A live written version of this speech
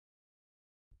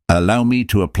Allow me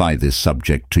to apply this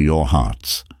subject to your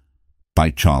hearts. By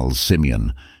Charles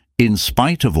Simeon. In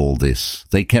spite of all this,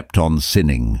 they kept on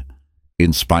sinning.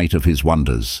 In spite of his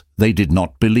wonders, they did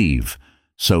not believe.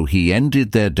 So he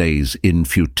ended their days in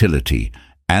futility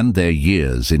and their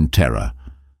years in terror.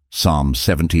 Psalm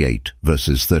 78,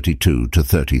 verses 32 to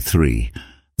 33.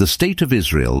 The state of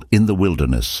Israel in the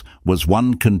wilderness was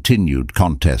one continued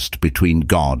contest between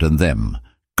God and them,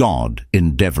 God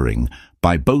endeavoring,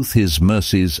 by both his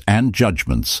mercies and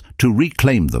judgments, to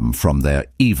reclaim them from their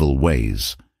evil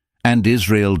ways, and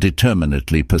Israel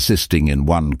determinately persisting in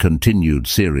one continued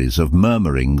series of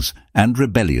murmurings and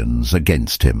rebellions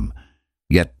against him.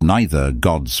 Yet neither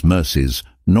God's mercies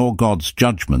nor God's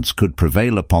judgments could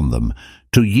prevail upon them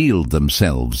to yield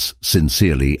themselves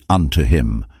sincerely unto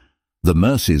him. The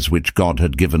mercies which God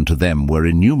had given to them were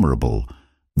innumerable.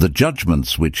 The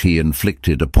judgments which he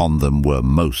inflicted upon them were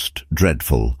most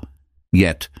dreadful.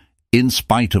 Yet, in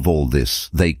spite of all this,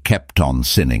 they kept on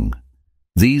sinning.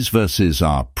 These verses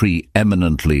are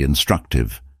preeminently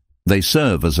instructive. They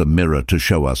serve as a mirror to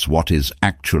show us what is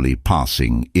actually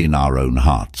passing in our own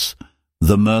hearts.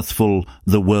 The mirthful,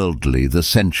 the worldly, the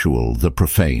sensual, the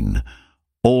profane,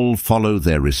 all follow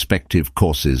their respective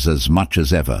courses as much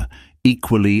as ever,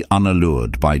 equally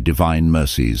unallured by divine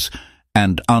mercies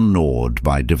and unawed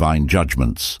by divine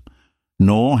judgments.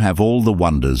 Nor have all the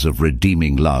wonders of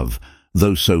redeeming love,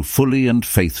 though so fully and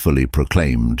faithfully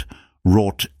proclaimed,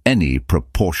 wrought any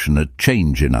proportionate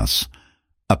change in us.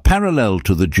 A parallel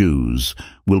to the Jews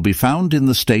will be found in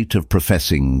the state of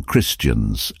professing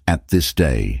Christians at this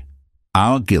day.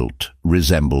 Our guilt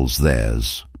resembles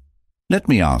theirs. Let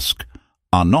me ask,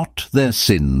 are not their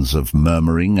sins of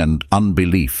murmuring and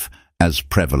unbelief as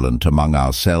prevalent among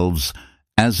ourselves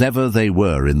as ever they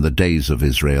were in the days of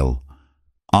Israel?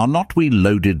 Are not we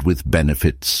loaded with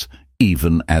benefits,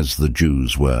 even as the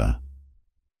Jews were?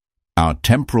 Our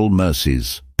temporal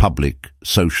mercies, public,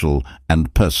 social,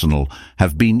 and personal,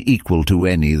 have been equal to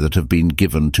any that have been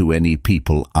given to any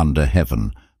people under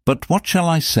heaven. But what shall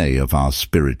I say of our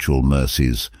spiritual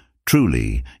mercies?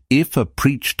 Truly, if a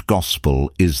preached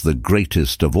gospel is the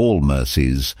greatest of all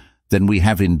mercies, then we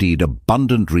have indeed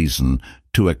abundant reason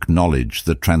to acknowledge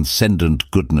the transcendent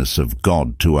goodness of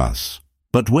God to us.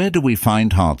 But where do we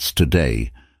find hearts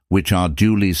today which are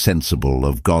duly sensible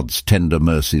of God's tender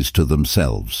mercies to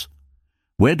themselves?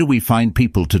 Where do we find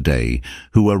people today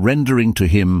who are rendering to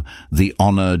him the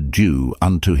honor due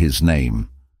unto his name?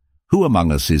 Who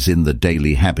among us is in the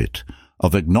daily habit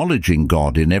of acknowledging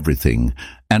God in everything,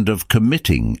 and of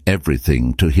committing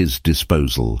everything to his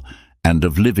disposal, and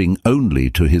of living only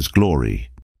to his glory?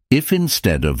 If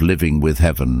instead of living with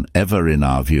heaven ever in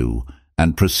our view,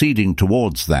 and proceeding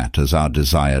towards that as our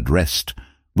desired rest,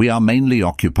 we are mainly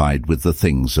occupied with the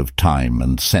things of time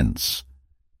and sense,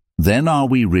 then are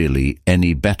we really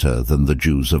any better than the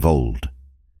Jews of old?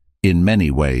 In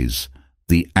many ways,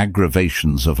 the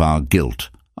aggravations of our guilt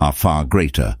are far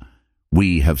greater.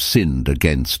 We have sinned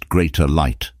against greater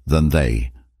light than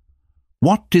they.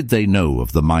 What did they know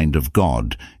of the mind of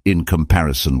God in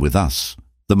comparison with us?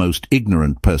 The most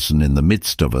ignorant person in the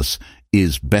midst of us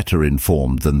is better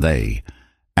informed than they,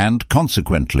 and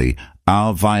consequently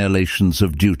our violations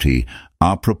of duty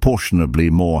are proportionably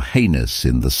more heinous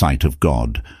in the sight of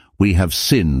God. We have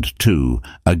sinned, too,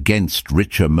 against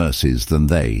richer mercies than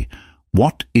they.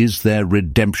 What is their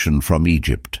redemption from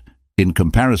Egypt in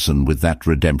comparison with that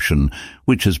redemption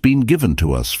which has been given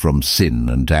to us from sin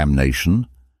and damnation?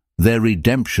 Their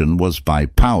redemption was by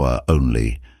power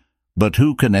only. But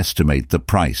who can estimate the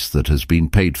price that has been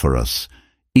paid for us,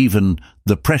 even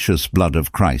the precious blood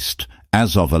of Christ,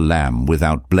 as of a lamb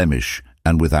without blemish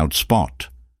and without spot?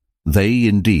 They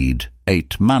indeed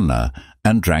ate manna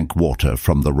and drank water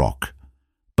from the rock.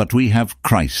 But we have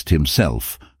Christ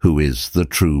himself, who is the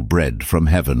true bread from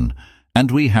heaven, and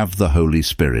we have the Holy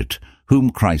Spirit,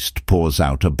 whom Christ pours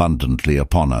out abundantly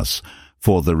upon us,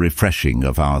 for the refreshing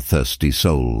of our thirsty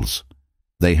souls.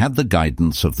 They had the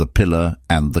guidance of the pillar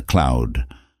and the cloud,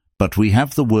 but we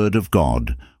have the word of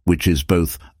God, which is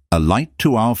both a light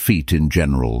to our feet in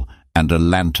general and a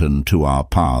lantern to our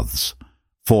paths,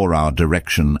 for our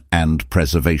direction and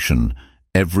preservation,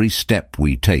 every step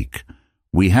we take.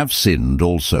 We have sinned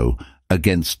also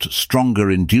against stronger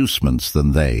inducements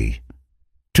than they.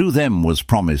 To them was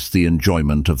promised the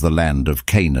enjoyment of the land of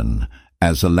Canaan,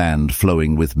 as a land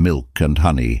flowing with milk and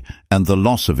honey, and the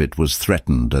loss of it was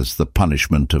threatened as the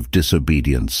punishment of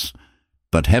disobedience.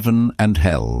 But heaven and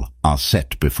hell are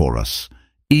set before us,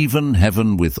 even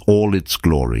heaven with all its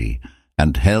glory,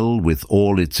 and hell with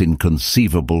all its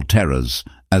inconceivable terrors,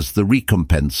 as the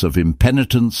recompense of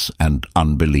impenitence and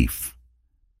unbelief.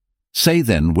 Say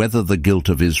then whether the guilt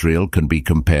of Israel can be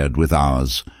compared with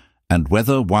ours, and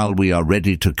whether, while we are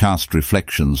ready to cast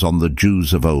reflections on the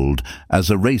Jews of old as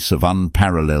a race of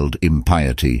unparalleled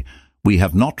impiety, we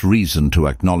have not reason to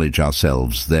acknowledge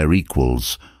ourselves their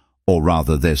equals, or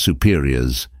rather their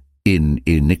superiors, in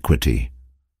iniquity.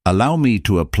 Allow me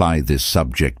to apply this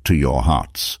subject to your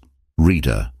hearts.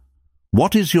 Reader,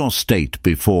 what is your state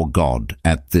before God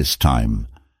at this time?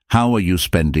 How are you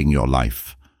spending your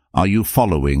life? Are you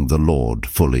following the Lord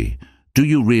fully? Do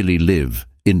you really live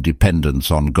in dependence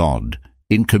on God,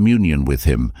 in communion with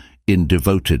Him, in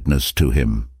devotedness to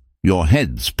Him? Your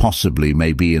heads possibly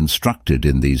may be instructed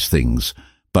in these things,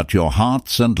 but your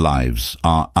hearts and lives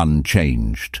are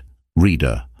unchanged.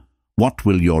 Reader, what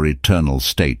will your eternal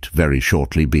state very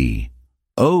shortly be?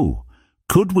 Oh,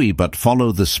 could we but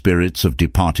follow the spirits of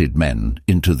departed men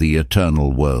into the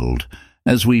eternal world,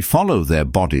 as we follow their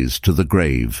bodies to the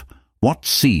grave, what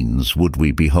scenes would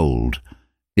we behold?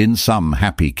 In some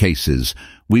happy cases,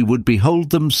 we would behold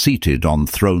them seated on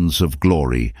thrones of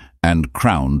glory and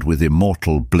crowned with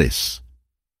immortal bliss.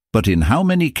 But in how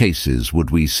many cases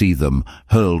would we see them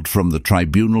hurled from the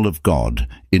tribunal of God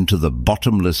into the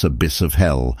bottomless abyss of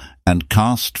hell and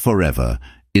cast forever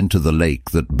into the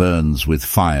lake that burns with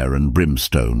fire and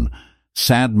brimstone,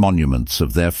 sad monuments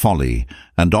of their folly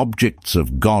and objects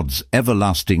of God's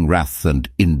everlasting wrath and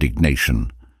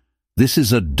indignation? This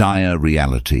is a dire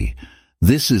reality.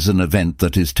 This is an event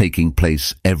that is taking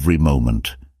place every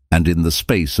moment, and in the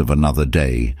space of another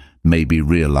day may be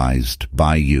realized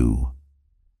by you.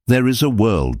 There is a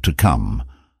world to come,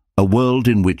 a world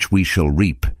in which we shall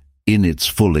reap, in its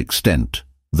full extent,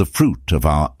 the fruit of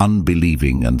our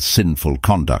unbelieving and sinful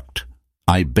conduct.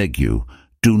 I beg you,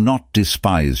 do not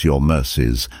despise your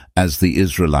mercies, as the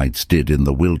Israelites did in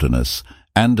the wilderness,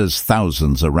 and as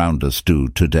thousands around us do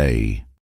today.